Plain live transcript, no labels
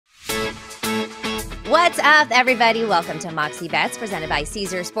What's up, everybody? Welcome to Moxie Bets, presented by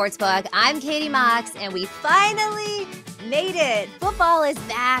Caesar Sportsbook. I'm Katie Mox, and we finally made it. Football is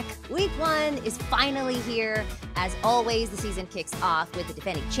back. Week 1 is finally here. As always, the season kicks off with the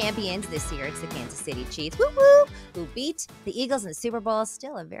defending champions. This year, it's the Kansas City Chiefs, who beat the Eagles in the Super Bowl.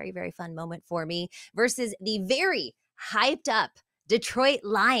 Still a very, very fun moment for me. Versus the very hyped up Detroit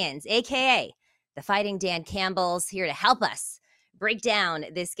Lions, a.k.a. the Fighting Dan Campbells, here to help us break down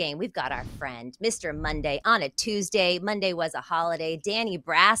this game. We've got our friend, Mr. Monday, on a Tuesday. Monday was a holiday. Danny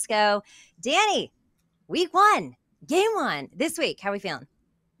Brasco. Danny, week 1, game 1 this week. How are we feeling?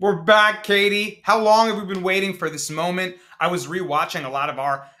 We're back, Katie. How long have we been waiting for this moment? I was rewatching a lot of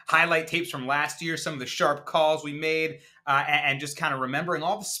our highlight tapes from last year, some of the sharp calls we made, and just kind of remembering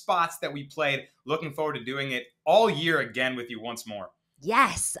all the spots that we played. Looking forward to doing it all year again with you once more.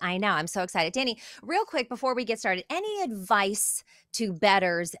 Yes, I know. I'm so excited. Danny, real quick before we get started, any advice to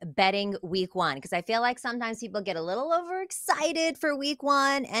bettors betting week 1? Because I feel like sometimes people get a little overexcited for week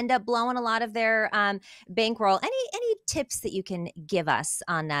 1, end up blowing a lot of their bankroll. Any tips that you can give us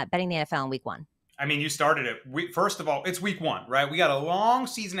on betting the NFL in week 1? I mean, you started it. First of all, it's week 1, right? We got a long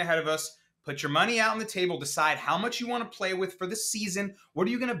season ahead of us. Put your money out on the table. Decide how much you want to play with for the season. What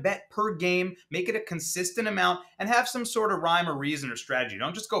are you going to bet per game? Make it a consistent amount and have some sort of rhyme or reason or strategy.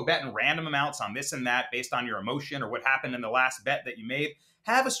 Don't just go betting random amounts on this and that based on your emotion or what happened in the last bet that you made.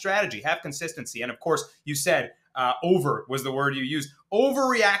 Have a strategy. Have consistency. And, of course, you said over was the word you used.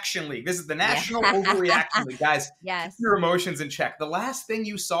 Overreaction League. This is the National Overreaction League. Guys, yes. Keep your emotions in check. The last thing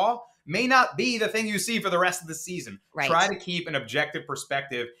you saw may not be the thing you see for the rest of the season. Right. Try to keep an objective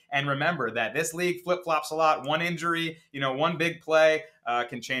perspective and remember that this league flip-flops a lot. One injury, one big play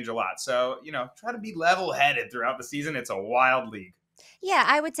can change a lot. So, try to be level-headed throughout the season. It's a wild league. Yeah,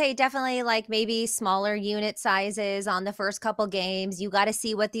 I would say definitely like maybe smaller unit sizes on the first couple games. You got to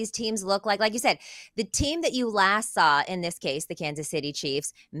see what these teams look like. Like you said, the team that you last saw, in this case, the Kansas City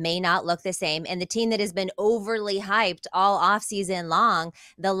Chiefs, may not look the same. And the team that has been overly hyped all offseason long,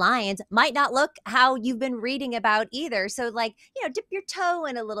 the Lions, might not look how you've been reading about either. So dip your toe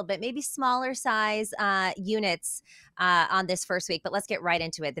in a little bit, maybe smaller size units on this first week. But let's get right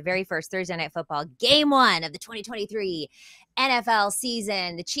into it. The very first Thursday Night Football, game 1 of the 2023 NFL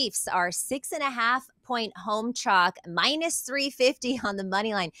season. The Chiefs are 6.5-point home chalk, minus 350 on the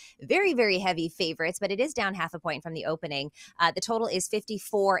money line. Very, very heavy favorites, but it is down half a point from the opening. The total is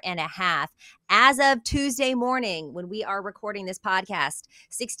 54.5. As of Tuesday morning, when we are recording this podcast,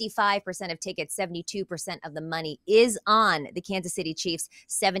 65% of tickets, 72% of the money is on the Kansas City Chiefs,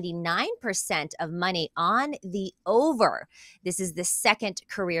 79% of money on the over. This is the second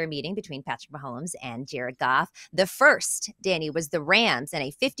career meeting between Patrick Mahomes and Jared Goff. The first, Danny, was the Rams and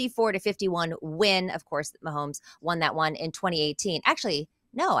a 54-51 win. Of course, Mahomes won that one in 2018. Actually,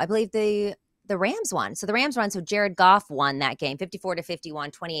 no, I believe the Rams won. So the Rams won. So Jared Goff won that game,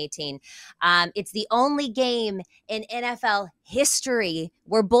 54-51, 2018. It's the only game in NFL history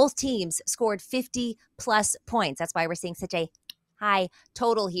where both teams scored 50-plus points. That's why we're seeing such a high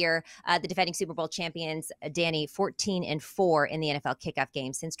total here. The defending Super Bowl champions, Danny, 14-4 in the NFL kickoff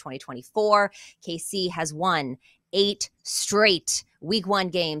game since 2024. KC has won 8 straight week 1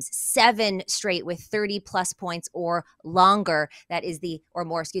 games, 7 straight with 30-plus points or longer. That is the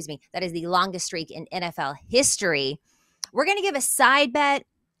longest streak in NFL history. We're going to give a side bet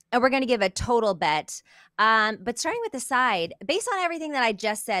and we're going to give a total bet. But starting with the side, based on everything that I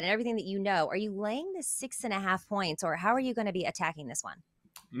just said and everything that you know, are you laying the 6.5 points or how are you going to be attacking this one?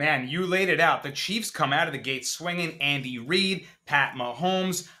 Man, you laid it out. The Chiefs come out of the gate swinging. Andy Reid, Pat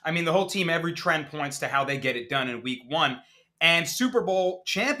Mahomes. I mean, the whole team, every trend points to how they get it done in week 1. And Super Bowl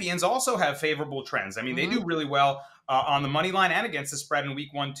champions also have favorable trends. I mean, they do really well on the money line and against the spread in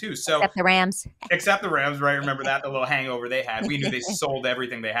week 1, too. So Except the Rams. Except the Rams, right? Remember that, the little hangover they had. We knew they sold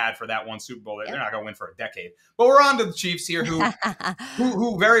everything they had for that one Super Bowl. They're not going to win for a decade. But we're on to the Chiefs here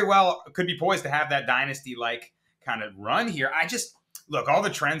who very well could be poised to have that dynasty-like kind of run here. Look, all the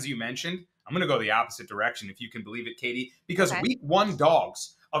trends you mentioned, I'm going to go the opposite direction, if you can believe it, Katie, because week 1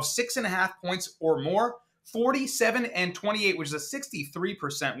 dogs of 6.5 points or more, 47-28, which is a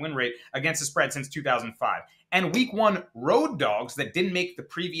 63% win rate against the spread since 2005. And week 1 road dogs that didn't make the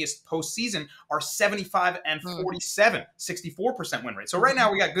previous postseason are 75-47, 64% win rate. So right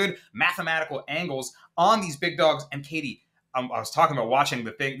now we got good mathematical angles on these big dogs. And Katie, I was talking about watching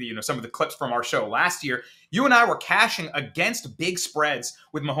the thing, some of the clips from our show last year. You and I were cashing against big spreads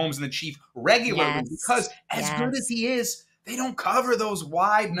with Mahomes and the Chiefs regularly because as good as he is, they don't cover those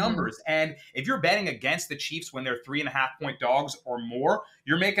wide numbers. And if you're betting against the Chiefs when they're 3.5-point dogs or more,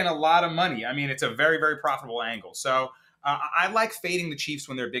 you're making a lot of money. I mean, it's a very, very profitable angle. So I like fading the Chiefs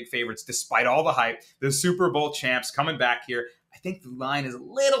when they're big favorites, despite all the hype. The Super Bowl champs coming back here. I think the line is a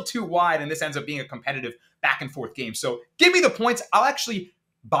little too wide, and this ends up being a competitive back and forth game. So give me the points. I'll actually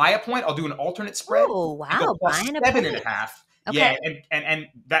buy a point. I'll do an alternate spread. Oh, Go wow. plus Buying a 7.5. Okay. Yeah, and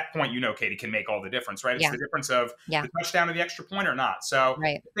that point, Katie, can make all the difference, right? It's Yeah. the difference of Yeah. the touchdown or the extra point or not. So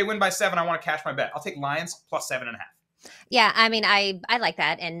Right. if they win by 7, I want to cash my bet. I'll take Lions plus 7.5. Yeah, I mean, I like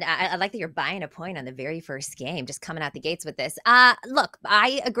that, and I like that you're buying a point on the very first game, just coming out the gates with this. Look,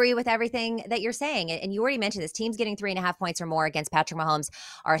 I agree with everything that you're saying, and you already mentioned this. Teams getting 3.5 points or more against Patrick Mahomes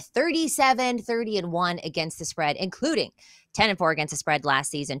are 37, 30-1 against the spread, including 10-4 against the spread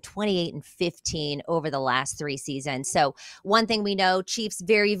last season, 28-15 over the last 3 seasons. So one thing we know, Chiefs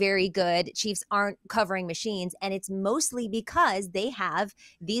very, very good. Chiefs aren't covering machines, and it's mostly because they have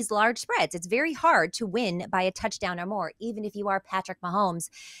these large spreads. It's very hard to win by a touchdown or more, even if you are Patrick Mahomes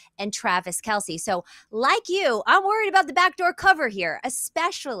and Travis Kelce. So like you, I'm worried about the backdoor cover here,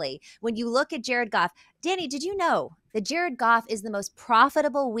 especially when you look at Jared Goff. Danny, did you know that Jared Goff is the most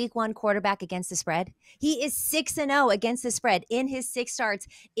profitable week 1 quarterback against the spread? He is 6-0 against the spread in his 6 starts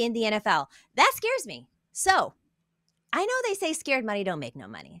in the NFL. That scares me. So I know they say scared money don't make no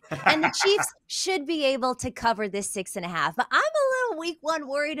money. And the Chiefs should be able to cover this 6.5. But I'm a little week 1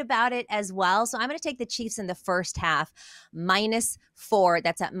 worried about it as well. So I'm going to take the Chiefs in the first half, -4.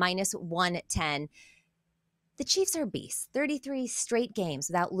 That's at -110. The Chiefs are beasts. 33 straight games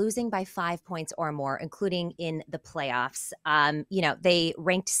without losing by 5 points or more, including in the playoffs. They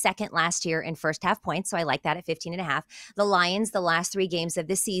ranked second last year in first half points, so I like that at 15.5. The Lions, the last 3 games of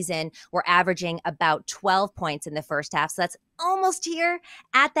the season, were averaging about 12 points in the first half, so that's almost here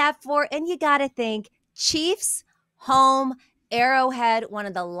at that 4. And you got to think Chiefs home. Arrowhead, one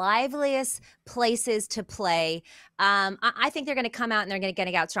of the liveliest places to play. I think they're going to come out and they're going to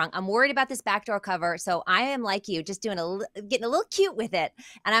get out strong. I'm worried about this backdoor cover, so I am like you, just getting a little cute with it,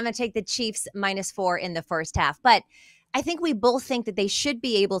 and I'm going to take the Chiefs -4 in the first half. But I think we both think that they should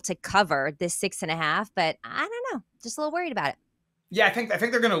be able to cover this 6.5. But I don't know, just a little worried about it. Yeah, I think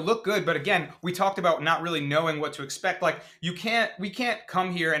they're going to look good, but again, we talked about not really knowing what to expect. Like we can't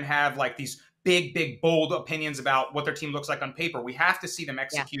come here and have like these big, bold opinions about what their team looks like on paper. We have to see them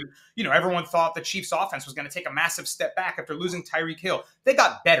execute. Yeah. Everyone thought the Chiefs offense was going to take a massive step back after losing Tyreek Hill. They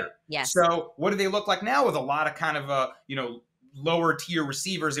got better. Yes. So what do they look like now with a lot of kind of, lower tier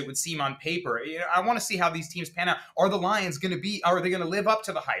receivers, it would seem on paper? I want to see how these teams pan out. Are the Lions going to are they going to live up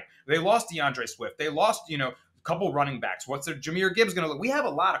to the hype? They lost DeAndre Swift. They lost, a couple running backs. What's their Jahmyr Gibbs going to look? We have a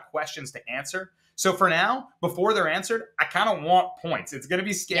lot of questions to answer. So for now, before they're answered, I kind of want points. It's going to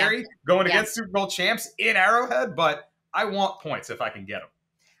be scary going against Super Bowl champs in Arrowhead, but I want points if I can get them.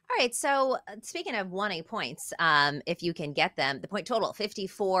 All right. So speaking of 1A points, if you can get them, the point total,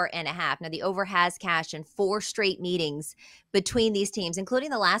 54.5. Now the over has cashed in 4 straight meetings between these teams,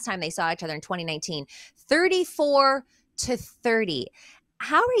 including the last time they saw each other in 2019, 34-30.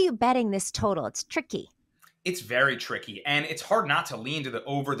 How are you betting this total? It's tricky. It's very tricky, and it's hard not to lean to the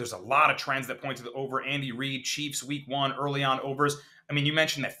over. There's a lot of trends that point to the over. Andy Reid, Chiefs, week 1, early on overs. I mean, you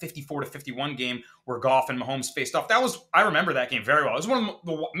mentioned that 54-51 game where Goff and Mahomes faced off. I remember that game very well. It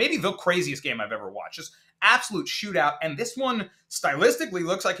was maybe the craziest game I've ever watched. Just absolute shootout. And this one stylistically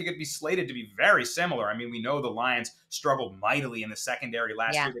looks like it could be slated to be very similar. I mean, we know the Lions struggled mightily in the secondary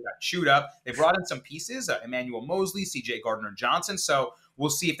last year. They got chewed up. They brought in some pieces, Emmanuel Mosley, CJ Gardner-Johnson. So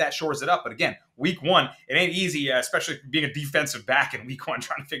we'll see if that shores it up. But again, week 1, it ain't easy, especially being a defensive back in week 1,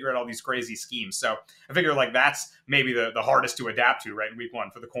 trying to figure out all these crazy schemes. So I figure like that's maybe the hardest to adapt to, right, in week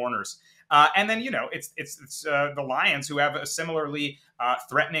 1 for the corners. And then, it's the Lions who have a similarly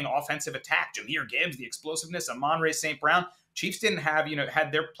threatening offensive attack. Jahmyr Gibbs, the explosiveness, Amon-Ra St. Brown. Chiefs didn't have,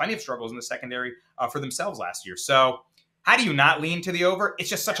 had their plenty of struggles in the secondary for themselves last year. So how do you not lean to the over? It's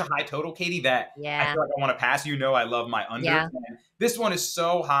just such a high total, Katie, that I feel like I want to pass. I love my under. Yeah. This one is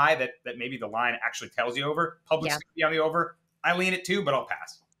so high that maybe the line actually tells you over. Public's going to be on the over. I lean it too, but I'll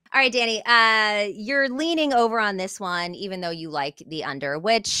pass. All right, Danny, you're leaning over on this one, even though you like the under,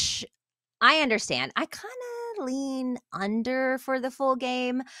 which I understand. I kind of lean under for the full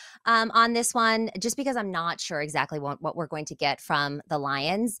game on this one, just because I'm not sure exactly what we're going to get from the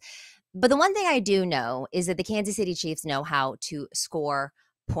Lions. But the one thing I do know is that the Kansas City Chiefs know how to score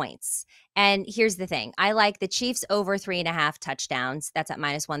points. And here's the thing. I like the Chiefs over 3.5 touchdowns. That's at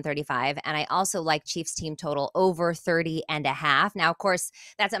 -135. And I also like Chiefs team total over 30.5. Now, of course,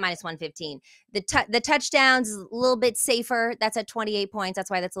 that's at -115. The touchdowns is a little bit safer. That's at 28 points.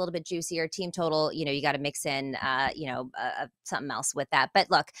 That's why that's a little bit juicier. Team total, you got to mix in, something else with that. But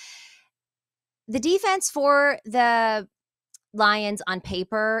look, the defense for the Lions on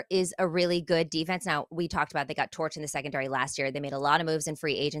paper is a really good defense. Now, we talked about they got torched in the secondary last year. They made a lot of moves in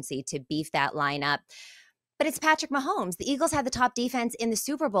free agency to beef that lineup. But it's Patrick Mahomes. The Eagles had the top defense in the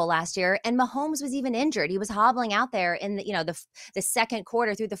Super Bowl last year, and Mahomes was even injured. He was hobbling out there in the second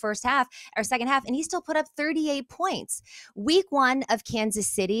quarter through the second half, and he still put up 38 points. Week 1 of Kansas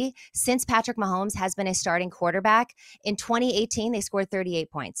City, since Patrick Mahomes has been a starting quarterback, in 2018, they scored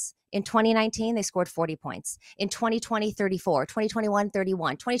 38 points. In 2019, they scored 40 points. In 2020, 34. 2021,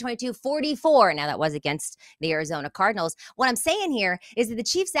 31. 2022, 44. Now, that was against the Arizona Cardinals. What I'm saying here is that the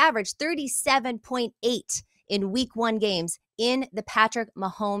Chiefs averaged 37.8 in week 1 games in the Patrick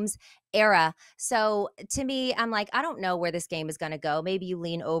Mahomes era. So to me, I'm like, I don't know where this game is going to go. Maybe you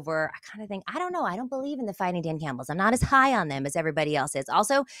lean over. I kind of think, I don't know. I don't believe in the Fighting Dan Campbells. I'm not as high on them as everybody else is.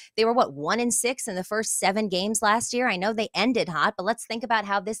 Also, they were 1-6 in the first 7 games last year. I know they ended hot, but let's think about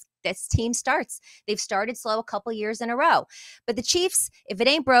how this team starts. They've started slow a couple years in a row. But the Chiefs, if it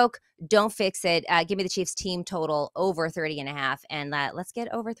ain't broke, don't fix it. Give me the Chiefs team total over 30.5, and let's get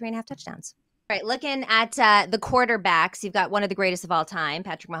over 3.5 touchdowns. All right, looking at the quarterbacks, you've got one of the greatest of all time,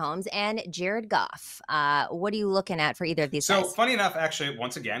 Patrick Mahomes, and Jared Goff. What are you looking at for either of these guys? So, funny enough, actually,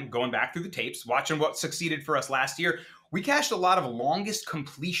 once again, going back through the tapes, watching what succeeded for us last year, we cashed a lot of longest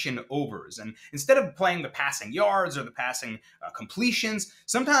completion overs. And instead of playing the passing yards or the passing completions,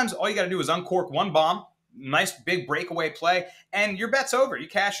 sometimes all you got to do is uncork one bomb, nice big breakaway play, and your bet's over. You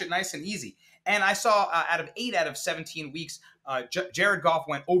cash it nice and easy. And I saw out of 8 out of 17 weeks, Jared Goff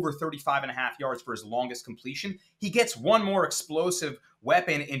went over 35.5 yards for his longest completion. He gets one more explosive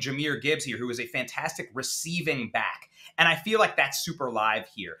weapon in Jahmyr Gibbs here, who is a fantastic receiving back. And I feel like that's super live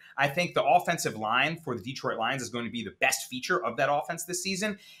here. I think the offensive line for the Detroit Lions is going to be the best feature of that offense this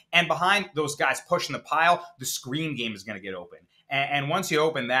season. And behind those guys pushing the pile, the screen game is going to get open. And once you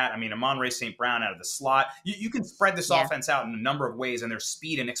open that, I mean, Amon-Ra St. Brown out of the slot, you can spread this offense out in a number of ways, and there's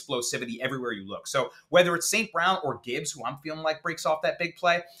speed and explosivity everywhere you look. So whether it's St. Brown or Gibbs, who I'm feeling like breaks off that big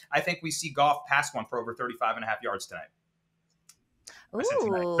play, I think we see Goff pass one for over 35.5 yards tonight.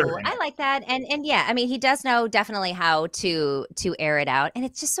 Ooh, I like that. And yeah, I mean, he does know definitely how to air it out. And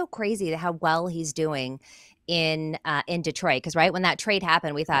it's just so crazy how well he's doing in Detroit. Because right when that trade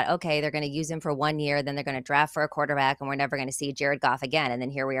happened, we thought, okay, they're going to use him for 1 year, then they're going to draft for a quarterback, and we're never going to see Jared Goff again. And then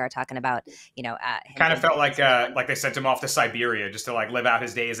here we are talking about, kind of felt like they sent him off to Siberia just to like live out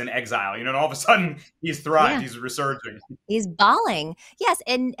his days in exile. And all of a sudden he's thrived. Yeah. He's resurging. He's balling. Yes,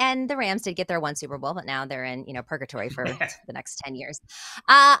 and the Rams did get their 1 Super Bowl, but now they're in purgatory for the next 10 years.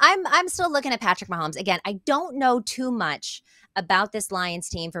 I'm still looking at Patrick Mahomes. Again, I don't know too much about this Lions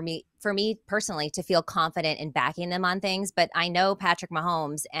team for me personally to feel confident in backing them on things, but I know Patrick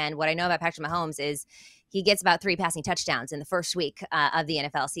Mahomes, and what I know about Patrick Mahomes is he gets about 3 passing touchdowns in the first week of the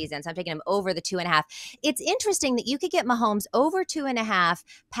NFL season. So I'm taking him over the 2.5. It's interesting that you could get Mahomes over 2.5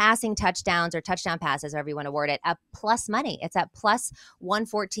 passing touchdowns or touchdown passes, however you want to word it, at plus money. It's at plus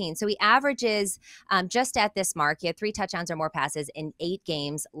 114. So he averages just at this mark. He had 3 touchdowns or more passes in 8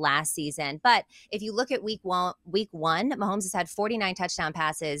 games last season. But if you look at week one, Mahomes has had 49 touchdown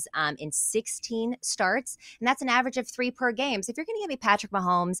passes in 16 starts, and that's an average of 3 per game. So if you're going to give me Patrick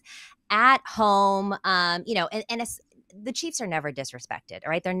Mahomes at home, the Chiefs are never disrespected, all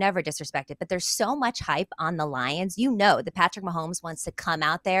right? They're never disrespected, but there's so much hype on the Lions. That Patrick Mahomes wants to come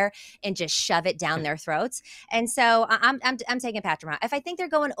out there and just shove it down their throats. And so I'm taking Patrick Mahomes. If I think they're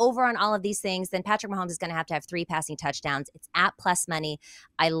going over on all of these things, then Patrick Mahomes is going to have 3 passing touchdowns. It's at plus money.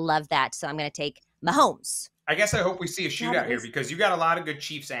 I love that. So I'm going to take Mahomes. I guess I hope we see a shootout here because you got a lot of good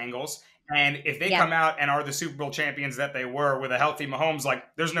Chiefs angles. And if they come out and are the Super Bowl champions that they were with a healthy Mahomes,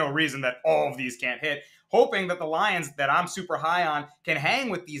 there's no reason that all of these can't hit. Hoping that the Lions that I'm super high on can hang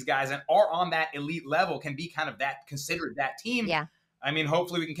with these guys and are on that elite level, can be kind of considered that team. Yeah. I mean,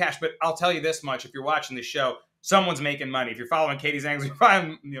 hopefully we can cash. But I'll tell you this much. If you're watching this show, someone's making money. If you're following Katie's angles, you're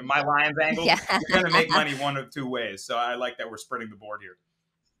following my Lions angles, you're going to make money one of 2 ways. So I like that we're spreading the board here.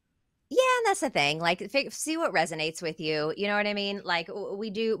 Yeah, and that's the thing. See what resonates with you. You know what I mean? We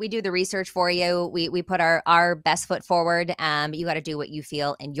do the research for you. We put our best foot forward. You got to do what you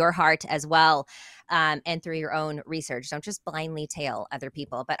feel in your heart as well, and through your own research. Don't just blindly tail other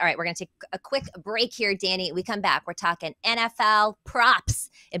people. But all right, we're gonna take a quick break here, Danny. We come back. We're talking NFL props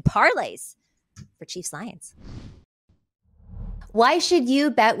and parlays for Chiefs Lions. Why should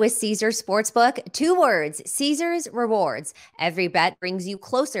you bet with Caesars Sportsbook? 2 words, Caesars Rewards. Every bet brings you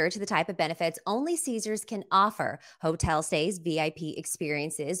closer to the type of benefits only Caesars can offer. Hotel stays, VIP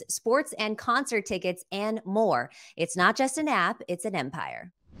experiences, sports and concert tickets, and more. It's not just an app, it's an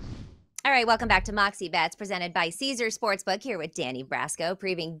empire. All right, welcome back to Moxie Bets, presented by Caesar Sportsbook, here with Danny Brasco,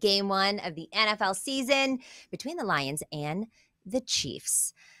 previewing game one of the NFL season between the Lions and the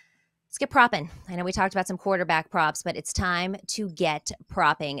Chiefs. Let's get propping. I know we talked about some quarterback props, but it's time to get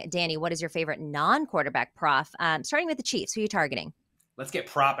propping. Danny, what is your favorite non-quarterback prop? Starting with the Chiefs, who are you targeting? Let's get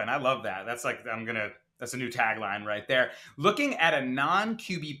propping. I love that. That's a new tagline right there. Looking at a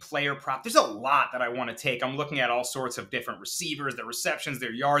non-QB player prop, there's a lot that I want to take. I'm looking at all sorts of different receivers, their receptions,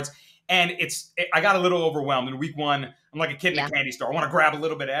 their yards. And I got a little overwhelmed in week one. I'm like a kid in a candy store. I want to grab a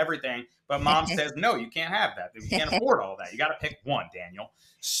little bit of everything. But mom says, no, you can't have that. You can't afford all that. You got to pick one, Daniel.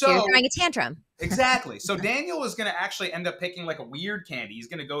 So you're throwing a tantrum. Exactly. So Daniel is going to actually end up picking like a weird candy. He's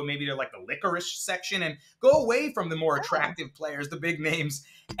going to go maybe to like the licorice section and go away from the more attractive players, the big names.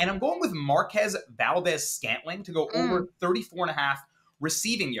 And I'm going with Marquez Valdez-Scantling to go over 34.5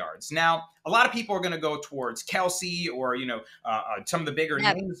 receiving yards. Now, a lot of people are going to go towards Kelsey or, some of the bigger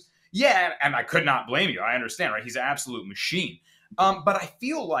names. Yeah, and I could not blame you. I understand, right? He's an absolute machine. But I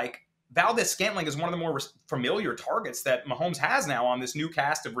feel like Valdez-Scantling is one of the more familiar targets that Mahomes has now on this new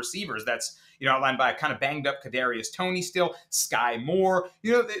cast of receivers. That's, outlined by a kind of banged up Kadarius Toney still, Sky Moore.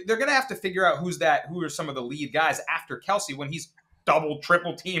 They're going to have to figure out who are some of the lead guys after Kelsey when he's double,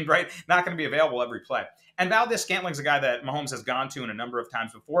 triple teamed, right? Not going to be available every play. And Valdez-Scantling's a guy that Mahomes has gone to in a number of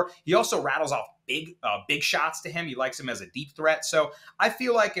times before. He also rattles off big shots to him. He likes him as a deep threat. So I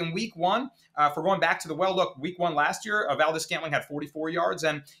feel like in week one, if we're going back to week one last year, Valdez-Scantling had 44 yards,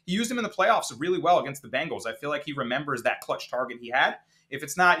 and he used him in the playoffs really well against the Bengals. I feel like he remembers that clutch target he had. If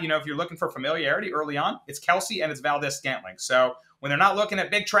it's not, if you're looking for familiarity early on, it's Kelsey and it's Valdez-Scantling. So when they're not looking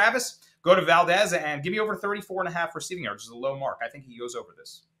at Big Travis, go to Valdez and give me over 34.5 receiving yards, which is a low mark. I think he goes over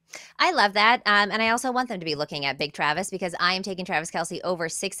this. I love that. And I also want them to be looking at Big Travis because I am taking Travis Kelce over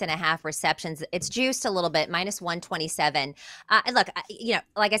 6.5 receptions. It's juiced a little bit, minus 127. Look,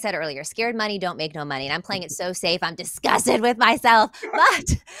 like I said earlier, scared money don't make no money. And I'm playing it so safe. I'm disgusted with myself.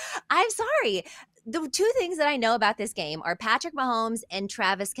 But I'm sorry. The two things that I know about this game are Patrick Mahomes and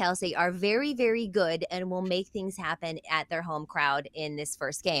Travis Kelce are very, very good and will make things happen at their home crowd in this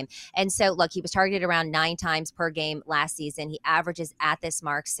first game. And so, look, he was targeted around 9 times per game last season. He averages at this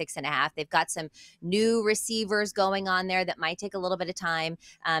mark 6.5. They've got some new receivers going on there that might take a little bit of time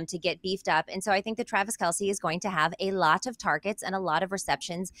to get beefed up. And so I think that Travis Kelce is going to have a lot of targets and a lot of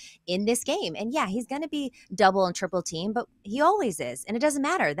receptions in this game. And yeah, he's going to be double and triple team, but he always is. And it doesn't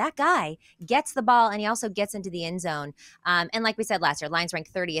matter. That guy gets the ball and he also gets into the end zone. And like we said last year, Lions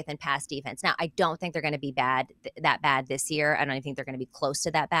ranked 30th in pass defense. Now, I don't think they're going to be that bad this year. I don't even think they're going to be close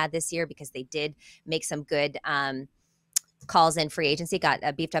to that bad this year because they did make some good calls in free agency, got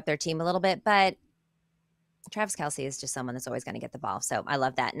beefed up their team a little bit. But Travis Kelce is just someone that's always going to get the ball. So I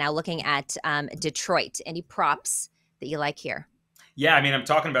love that. Now looking at Detroit, any props that you like here? Yeah, I'm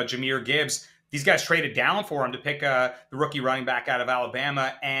talking about Jahmyr Gibbs. These guys traded down for him to pick the rookie running back out of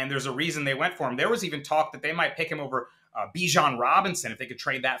Alabama, and there's a reason they went for him. There was even talk that they might pick him over Bijan Robinson if they could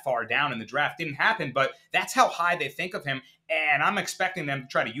trade that far down in the draft. Didn't happen, but that's how high they think of him, and I'm expecting them to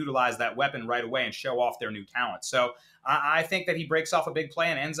try to utilize that weapon right away and show off their new talent. So I think that he breaks off a big play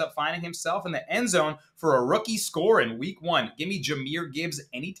and ends up finding himself in the end zone for a rookie score in week one. Give me Jahmyr Gibbs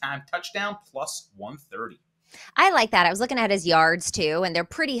anytime touchdown plus 130. I like that. I was looking at his yards too, and they're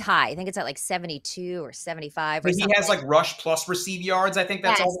pretty high. I think it's at like 72 or 75 or something. He has like rush plus receive yards. I think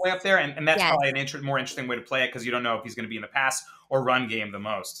that's all the way up there. And that's probably a more interesting way to play it because you don't know if he's going to be in the pass or run game the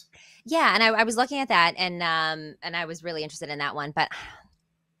most. Yeah, and I was looking at that, and I was really interested in that one, but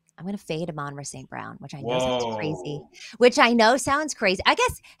I'm going to fade Amon-Ra St. Brown, which I know sounds crazy. I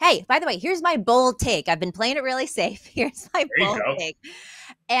guess, hey, by the way, here's my bold take. I've been playing it really safe. Here's my bold take.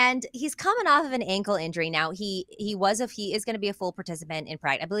 And he's coming off of an ankle injury. Now, he is going to be a full participant in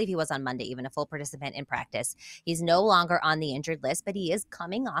practice. I believe he was on Monday, even a full participant in practice. He's no longer on the injured list, but he is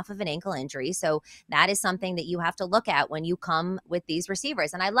coming off of an ankle injury. So that is something that you have to look at when you come with these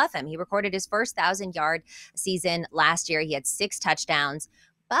receivers. And I love him. He recorded his first 1,000-yard season last year. He had 6 touchdowns.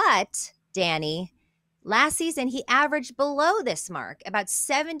 But, Danny, last season, he averaged below this mark, about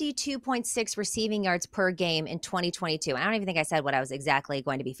 72.6 receiving yards per game in 2022. I don't even think I said what I was exactly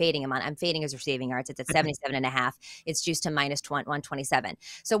going to be fading him on. I'm fading his receiving yards. It's at 77.5. It's juiced to minus 127.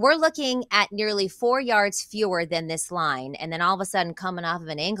 So we're looking at nearly 4 yards fewer than this line. And then all of a sudden, coming off of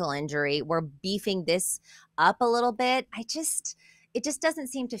an ankle injury, we're beefing this up a little bit. it just doesn't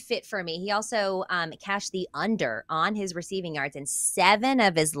seem to fit for me. He also cashed the under on his receiving yards in 7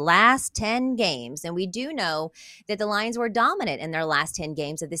 of his last 10 games. And we do know that the Lions were dominant in their last 10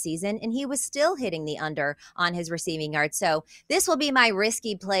 games of the season, and he was still hitting the under on his receiving yards. So this will be my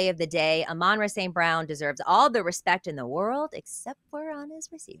risky play of the day. Amon-Ra St. Brown deserves all the respect in the world, except for on his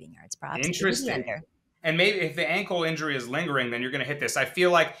receiving yards props. Interesting. And maybe if the ankle injury is lingering, then you're going to hit this. I feel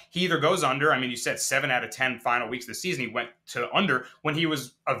like he either goes under. I mean, you said 7 out of 10 final weeks of the season, he went to under when he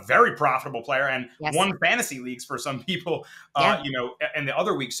was a very profitable player and won fantasy leagues for some people, in the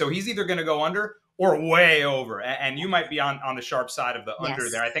other weeks. So he's either going to go under or way over. And you might be on the sharp side of the under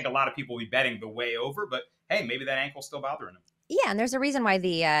there. I think a lot of people will be betting the way over, but hey, maybe that ankle's still bothering him. Yeah, and there's a reason why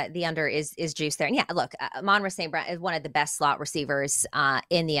the under is juiced there. And yeah, look, Amon-Ra St. Brown is one of the best slot receivers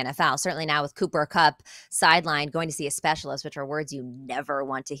in the NFL. Certainly now with Cooper Kupp sidelined, going to see a specialist, which are words you never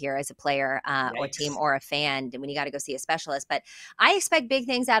want to hear as a player or team or a fan when you got to go see a specialist. But I expect big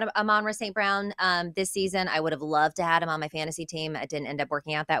things out of Amon-Ra St. Brown this season. I would have loved to have him on my fantasy team. It didn't end up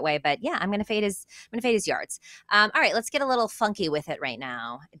working out that way. But yeah, I'm going to fade his yards. All right, let's get a little funky with it right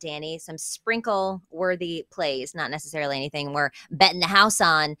now, Danny. Some sprinkle-worthy plays, not necessarily anything we're betting the house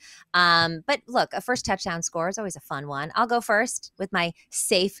on. But look, a first touchdown score is always a fun one. I'll go first with my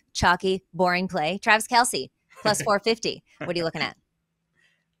safe, chalky, boring play. Travis Kelce, plus 450. What are you looking at?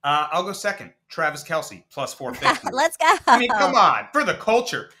 I'll go second. Travis Kelce, plus 450. Let's go. I mean, come on, for the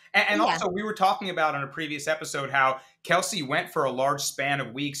culture. And also, we were talking about on a previous episode how Kelce went for a large span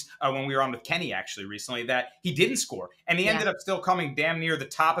of weeks when we were on with Kenny actually recently that he didn't score. And he ended up still coming damn near the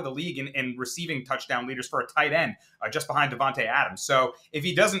top of the league in receiving touchdown leaders for a tight end, just behind Devontae Adams. So if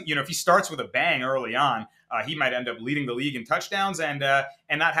he doesn't, if he starts with a bang early on, he might end up leading the league in touchdowns and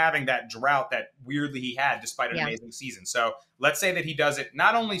not having that drought that weirdly he had despite an amazing season. So let's say that he does it,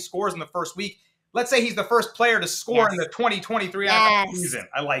 not only scores in the first week, let's say he's the first player to score in the 2023 NFL season.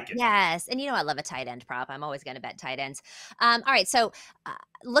 I like it. Yes. And I love a tight end prop. I'm always going to bet tight ends. All right. So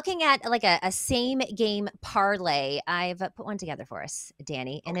looking at like a same game parlay, I've put one together for us,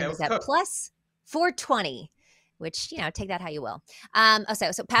 Danny. And it was at plus 420. Which, take that how you will.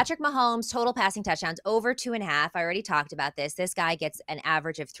 So Patrick Mahomes, total passing touchdowns over 2.5. I already talked about this. This guy gets an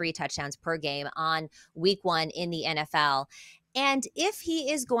average of 3 touchdowns per game on week 1 in the NFL. And if he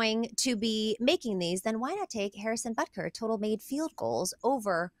is going to be making these, then why not take Harrison Butker, total made field goals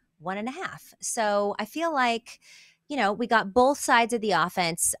over 1.5? So I feel like, we got both sides of the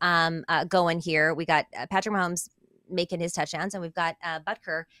offense going here. We got Patrick Mahomes making his touchdowns, and we've got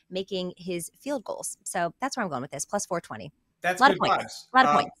Butker making his field goals. So that's where I'm going with this, plus 420. That's good points. A lot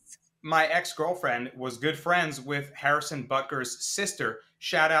of points. My ex-girlfriend was good friends with Harrison Butker's sister.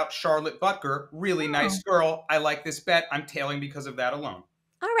 Shout out Charlotte Butker. Really nice girl. I like this bet. I'm tailing because of that alone.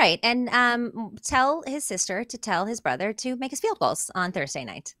 All right. And tell his sister to tell his brother to make his field goals on Thursday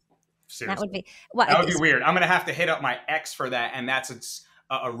night. Seriously. That would be weird. I'm going to have to hit up my ex for that, and that's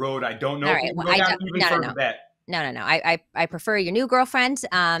a road I don't know. All right. No. I prefer your new girlfriend,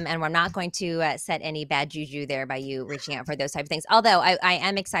 and we're not going to set any bad juju there by you reaching out for those type of things. Although I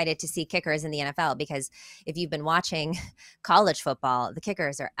am excited to see kickers in the NFL, because if you've been watching college football, the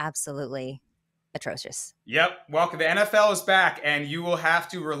kickers are absolutely atrocious. Yep. Well, the NFL is back, and you will have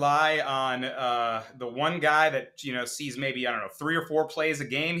to rely on the one guy that sees maybe 3 or 4 plays a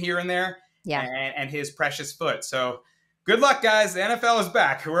game here and there, and his precious foot. So good luck, guys. The NFL is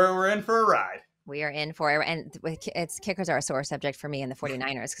back. We're in for a ride. We are in for it. And kickers are a sore subject for me and the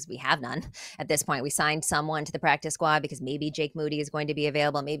 49ers because we have none at this point. We signed someone to the practice squad because maybe Jake Moody is going to be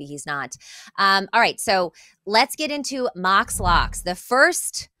available. Maybe he's not. All right. So let's get into Mox Locks, the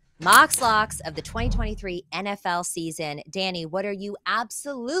first Mox Locks of the 2023 NFL season. Danny, what are you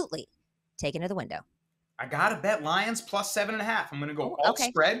absolutely taking to the window? I got to bet Lions plus 7.5. I'm going to go alt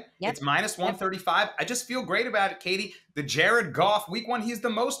spread. Yep. It's minus 135. I just feel great about it, Katie. The Jared Goff, week 1, he's the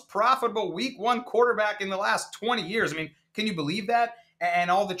most profitable week 1 quarterback in the last 20 years. I mean, can you believe that?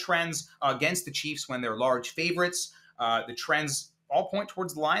 And all the trends against the Chiefs when they're large favorites, the trends all point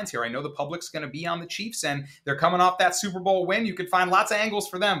towards the Lions here. I know the public's going to be on the Chiefs, and they're coming off that Super Bowl win. You could find lots of angles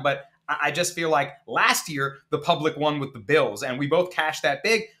for them, but I just feel like last year the public won with the Bills, and we both cashed that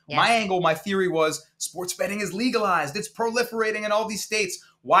big. Yeah. My theory was sports betting is legalized. It's proliferating in all these states.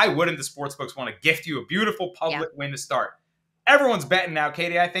 Why wouldn't the sportsbooks want to gift you a beautiful public win to start? Everyone's betting now,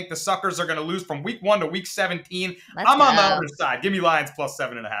 Katie. I think the suckers are going to lose from week 1 to week 17. I'm on the other side. Give me Lions plus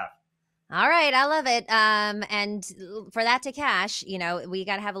 7.5. All right. I love it. And for that to cash, we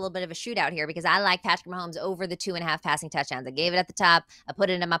got to have a little bit of a shootout here because I like Patrick Mahomes over the 2.5 passing touchdowns. I gave it at the top. I put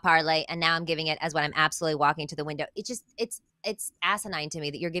it in my parlay, and now I'm giving it as what I'm absolutely walking to the window. It's asinine to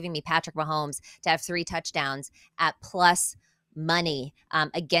me that you're giving me Patrick Mahomes to have 3 touchdowns at plus money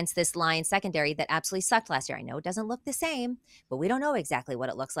against this Lions secondary that absolutely sucked last year. I know it doesn't look the same, but we don't know exactly what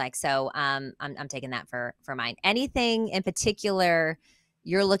it looks like. So I'm taking that for mine. Anything in particular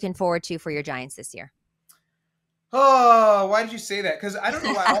you're looking forward to for your Giants this year? Oh, why did you say that? Because I don't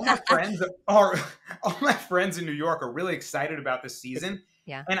know why all my friends in New York are really excited about this season.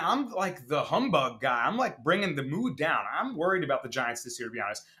 Yeah. And I'm like the humbug guy. I'm like bringing the mood down. I'm worried about the Giants this year, to be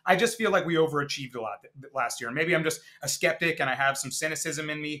honest. I just feel like we overachieved a lot last year. Maybe I'm just a skeptic and I have some cynicism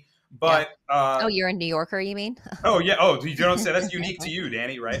in me. But Oh, you're a New Yorker, you mean? oh yeah. Oh, you don't say that's unique to you,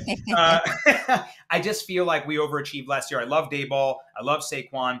 Danny, right? I just feel like we overachieved last year. I love Dayball. I love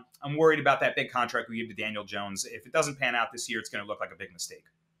Saquon. I'm worried about that big contract we gave to Daniel Jones. If it doesn't pan out this year, it's going to look like a big mistake.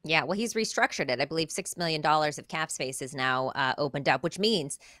 Yeah, well, he's restructured it. I believe $6 million of cap space is now opened up, which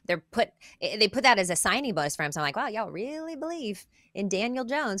means they put that as a signing bonus for him. So I'm like, wow, y'all really believe in Daniel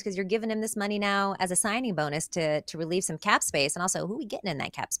Jones because you're giving him this money now as a signing bonus to relieve some cap space. And also, who are we getting in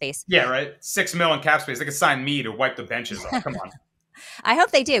that cap space? Yeah, right. $6 million cap space. They could sign me to wipe the benches off. Come on. I hope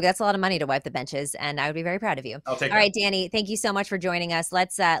they do. That's a lot of money to wipe the benches, and I would be very proud of you. I'll take All right, Danny, thank you so much for joining us.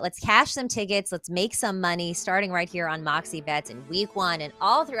 Let's cash some tickets. Let's make some money starting right here on Moxie Bets in week 1 and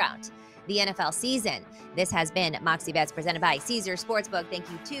all throughout the NFL season. This has been Moxie Bets presented by Caesar Sportsbook. Thank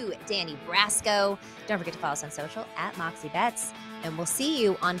you to Danny Brasco. Don't forget to follow us on social at Moxie Bets, and we'll see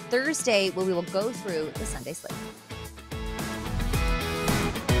you on Thursday where we will go through the Sunday slate.